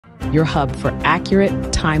your hub for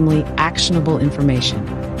accurate, timely, actionable information.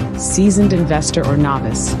 Seasoned investor or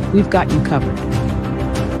novice, we've got you covered.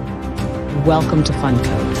 Welcome to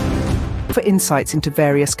Fundcode. For insights into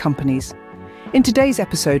various companies. In today's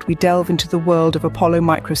episode, we delve into the world of Apollo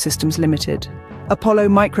Microsystems Limited. Apollo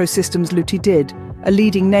Microsystems Limited, a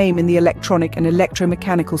leading name in the electronic and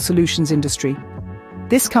electromechanical solutions industry.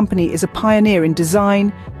 This company is a pioneer in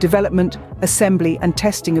design, development, assembly, and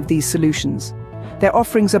testing of these solutions. Their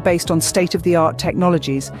offerings are based on state-of-the-art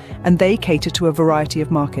technologies, and they cater to a variety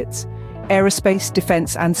of markets. Aerospace,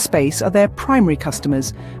 defense, and space are their primary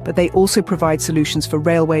customers, but they also provide solutions for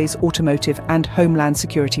railways, automotive, and homeland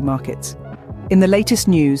security markets. In the latest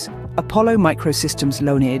news, Apollo Microsystems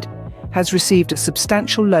Limited has received a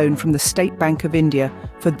substantial loan from the State Bank of India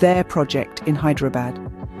for their project in Hyderabad.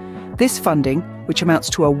 This funding, which amounts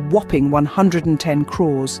to a whopping 110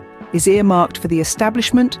 crores, is earmarked for the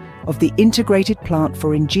establishment of the Integrated Plant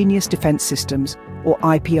for Ingenious Defence Systems, or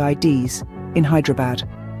IPIDs, in Hyderabad.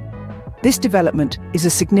 This development is a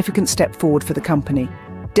significant step forward for the company,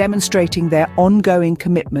 demonstrating their ongoing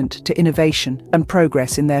commitment to innovation and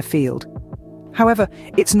progress in their field. However,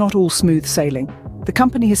 it's not all smooth sailing. The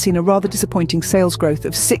company has seen a rather disappointing sales growth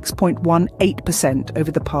of 6.18%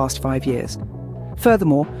 over the past 5 years.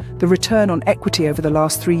 Furthermore, the return on equity over the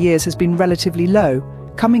last 3 years has been relatively low,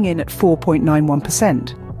 coming in at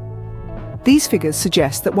 4.91%. These figures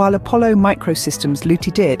suggest that while Apollo Microsystems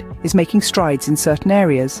Limited is making strides in certain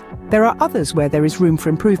areas, there are others where there is room for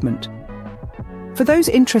improvement. For those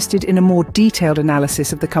interested in a more detailed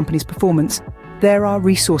analysis of the company's performance, there are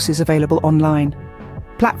resources available online.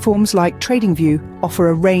 Platforms like TradingView offer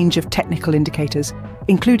a range of technical indicators,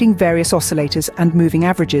 including various oscillators and moving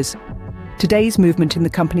averages. Today's movement in the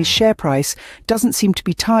company's share price doesn't seem to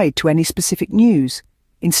be tied to any specific news.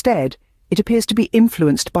 Instead, it appears to be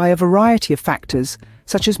influenced by a variety of factors,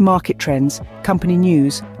 such as market trends, company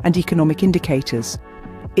news, and economic indicators.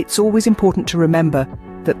 It's always important to remember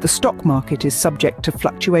that the stock market is subject to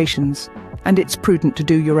fluctuations, and it's prudent to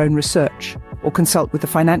do your own research or consult with a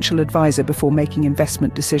financial advisor before making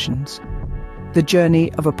investment decisions. The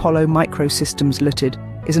journey of Apollo Microsystems Limited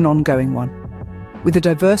is an ongoing one. With a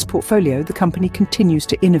diverse portfolio, the company continues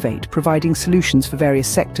to innovate, providing solutions for various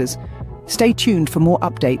sectors. Stay tuned for more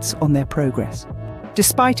updates on their progress.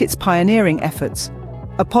 Despite its pioneering efforts,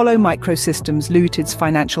 Apollo Microsystems Limited's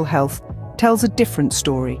financial health tells a different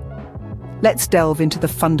story. Let's delve into the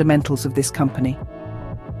fundamentals of this company.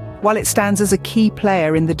 While it stands as a key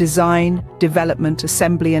player in the design, development,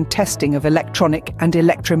 assembly, and testing of electronic and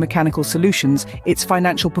electromechanical solutions, its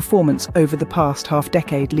financial performance over the past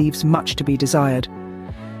half-decade leaves much to be desired.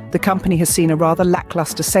 The company has seen a rather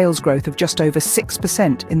lackluster sales growth of just over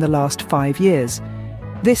 6% in the last 5 years.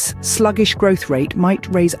 This sluggish growth rate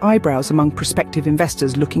might raise eyebrows among prospective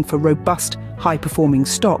investors looking for robust, high-performing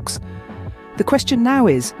stocks. The question now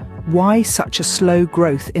is, why such a slow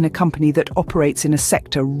growth in a company that operates in a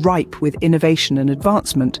sector ripe with innovation and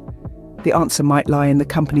advancement? The answer might lie in the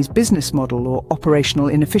company's business model or operational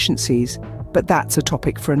inefficiencies, but that's a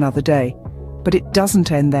topic for another day. But it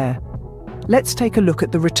doesn't end there. Let's take a look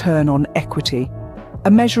at the return on equity,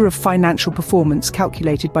 a measure of financial performance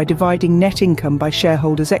calculated by dividing net income by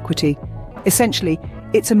shareholders' equity. Essentially,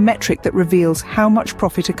 it's a metric that reveals how much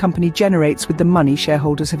profit a company generates with the money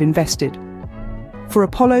shareholders have invested. For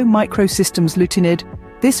Apollo Microsystems Limited,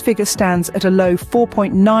 this figure stands at a low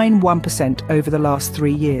 4.91% over the last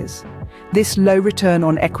 3 years. This low return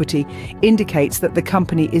on equity indicates that the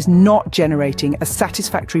company is not generating a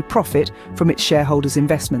satisfactory profit from its shareholders'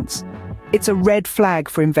 investments. It's a red flag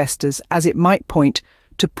for investors, as it might point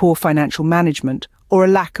to poor financial management or a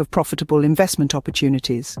lack of profitable investment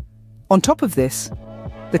opportunities. On top of this,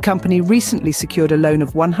 the company recently secured a loan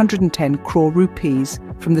of 110 crore rupees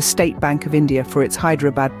from the State Bank of India for its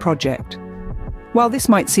Hyderabad project. While this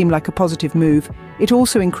might seem like a positive move, it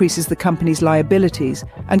also increases the company's liabilities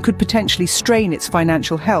and could potentially strain its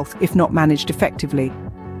financial health if not managed effectively.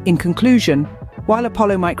 In conclusion, while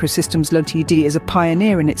Apollo Microsystems Limited is a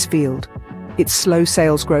pioneer in its field, its slow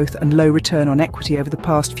sales growth and low return on equity over the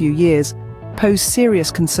past few years pose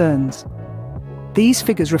serious concerns. These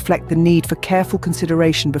figures reflect the need for careful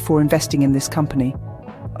consideration before investing in this company.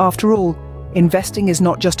 After all, investing is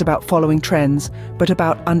not just about following trends, but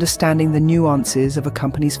about understanding the nuances of a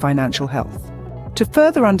company's financial health. To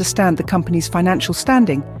further understand the company's financial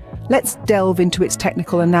standing, let's delve into its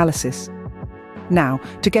technical analysis. Now,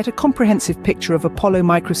 to get a comprehensive picture of Apollo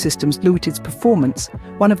Microsystems Limited's performance,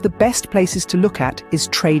 one of the best places to look at is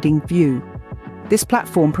TradingView. This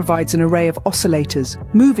platform provides an array of oscillators,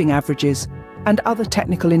 moving averages, and other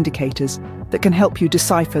technical indicators that can help you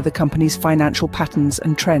decipher the company's financial patterns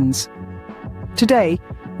and trends. Today,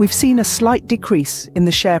 we've seen a slight decrease in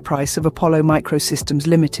the share price of Apollo Microsystems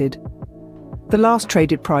Limited. The last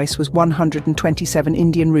traded price was 127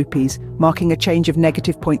 Indian rupees, marking a change of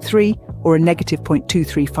 -0.3 or a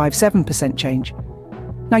 -0.2357% change.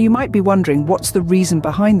 Now you might be wondering, what's the reason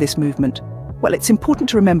behind this movement? Well, it's important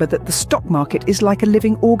to remember that the stock market is like a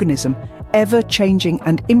living organism, ever changing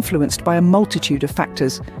and influenced by a multitude of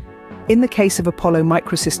factors. In the case of Apollo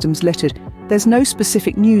Microsystems Limited, there's no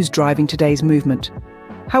specific news driving today's movement.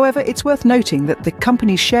 However, it's worth noting that the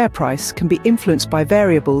company's share price can be influenced by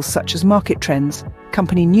variables such as market trends,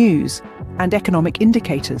 company news, and economic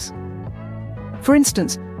indicators. For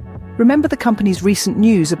instance, remember the company's recent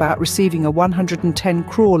news about receiving a 110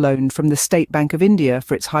 crore loan from the State Bank of India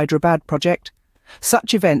for its Hyderabad project?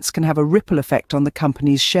 Such events can have a ripple effect on the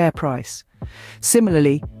company's share price.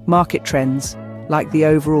 Similarly, market trends, like the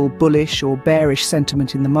overall bullish or bearish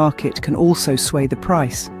sentiment in the market, can also sway the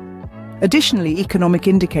price. Additionally, economic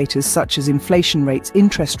indicators such as inflation rates,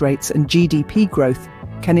 interest rates, and GDP growth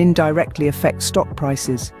can indirectly affect stock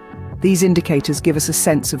prices. These indicators give us a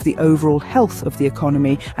sense of the overall health of the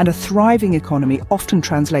economy, and a thriving economy often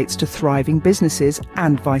translates to thriving businesses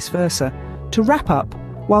and vice versa. To wrap up,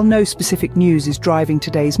 while no specific news is driving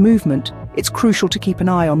today's movement, it's crucial to keep an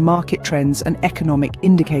eye on market trends and economic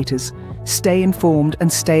indicators. Stay informed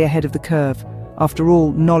and stay ahead of the curve. After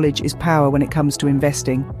all, knowledge is power when it comes to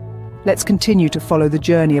investing. Let's continue to follow the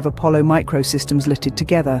journey of Apollo Microsystems Limited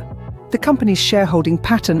together. The company's shareholding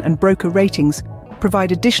pattern and broker ratings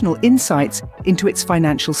provide additional insights into its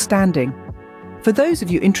financial standing. For those of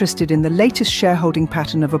you interested in the latest shareholding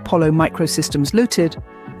pattern of Apollo Microsystems Limited,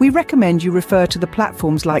 we recommend you refer to the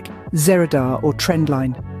platforms like Zerodar or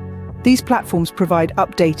Trendline. These platforms provide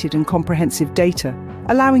updated and comprehensive data,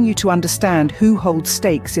 allowing you to understand who holds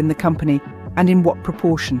stakes in the company and in what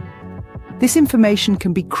proportion. This information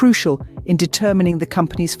can be crucial in determining the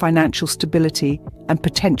company's financial stability and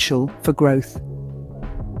potential for growth.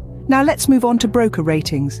 Now let's move on to broker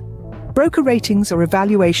ratings. Broker ratings are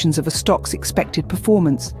evaluations of a stock's expected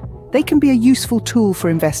performance. They can be a useful tool for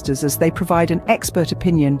investors as they provide an expert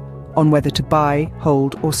opinion on whether to buy,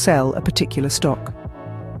 hold, or sell a particular stock.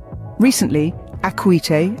 Recently,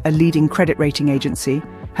 Acuité, a leading credit rating agency,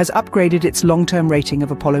 has upgraded its long-term rating of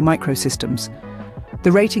Apollo Microsystems.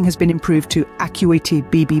 The rating has been improved to Acuité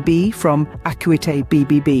BBB from Acuité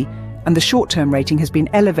BBB, and the short-term rating has been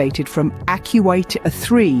elevated from Acuité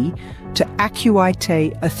A3 to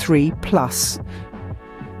Acuité A3+.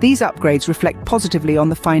 These upgrades reflect positively on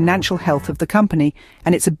the financial health of the company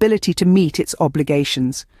and its ability to meet its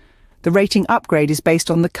obligations. The rating upgrade is based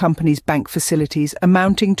on the company's bank facilities,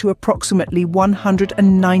 amounting to approximately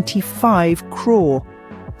 195 crore.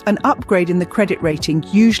 An upgrade in the credit rating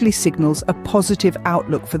usually signals a positive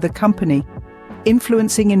outlook for the company,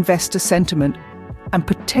 influencing investor sentiment and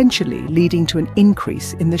potentially leading to an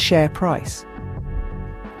increase in the share price.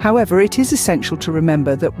 However, it is essential to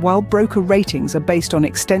remember that while broker ratings are based on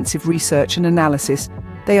extensive research and analysis,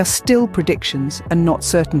 they are still predictions and not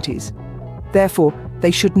certainties. Therefore, they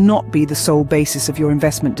should not be the sole basis of your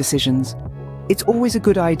investment decisions. It's always a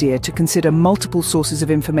good idea to consider multiple sources of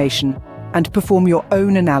information and perform your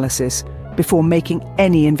own analysis before making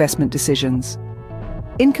any investment decisions.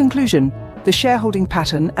 In conclusion, the shareholding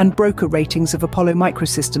pattern and broker ratings of Apollo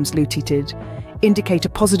Microsystems Limited indicate a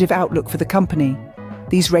positive outlook for the company.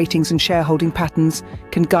 These ratings and shareholding patterns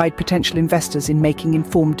can guide potential investors in making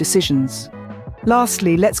informed decisions.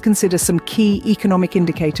 Lastly, let's consider some key economic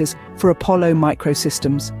indicators for Apollo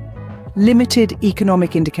Microsystems. Limited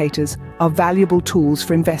economic indicators are valuable tools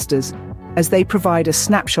for investors as they provide a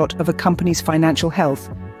snapshot of a company's financial health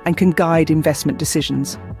and can guide investment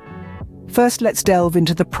decisions. First, let's delve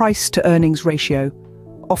into the price-to-earnings ratio,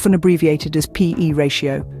 often abbreviated as PE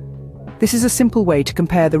ratio. This is a simple way to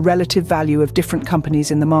compare the relative value of different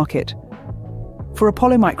companies in the market. For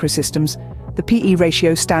Apollo Microsystems, the PE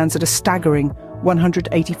ratio stands at a staggering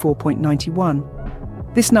 184.91.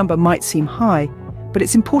 This number might seem high, but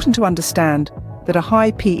it's important to understand that a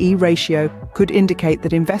high PE ratio could indicate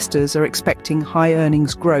that investors are expecting high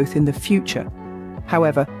earnings growth in the future.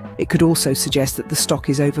 However, it could also suggest that the stock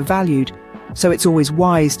is overvalued, so it's always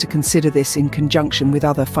wise to consider this in conjunction with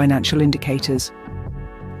other financial indicators.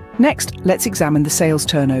 Next, let's examine the sales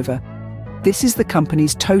turnover. This is the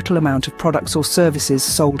company's total amount of products or services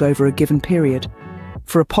sold over a given period.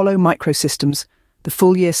 For Apollo Microsystems, the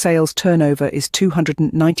full-year sales turnover is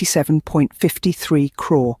 297.53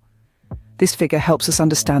 crore. This figure helps us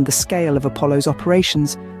understand the scale of Apollo's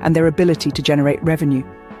operations and their ability to generate revenue.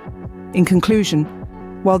 In conclusion,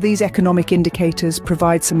 While these economic indicators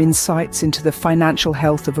provide some insights into the financial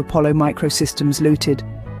health of Apollo Microsystems Limited,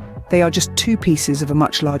 they are just two pieces of a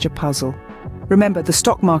much larger puzzle. Remember, the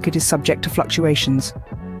stock market is subject to fluctuations.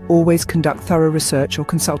 Always conduct thorough research or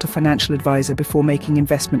consult a financial advisor before making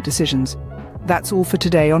investment decisions. That's all for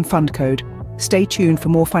today on Fundcode. Stay tuned for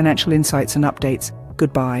more financial insights and updates.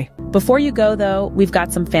 Goodbye. Before you go, though, we've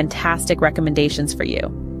got some fantastic recommendations for you.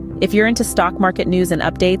 If you're into stock market news and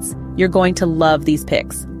updates, you're going to love these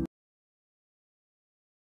picks.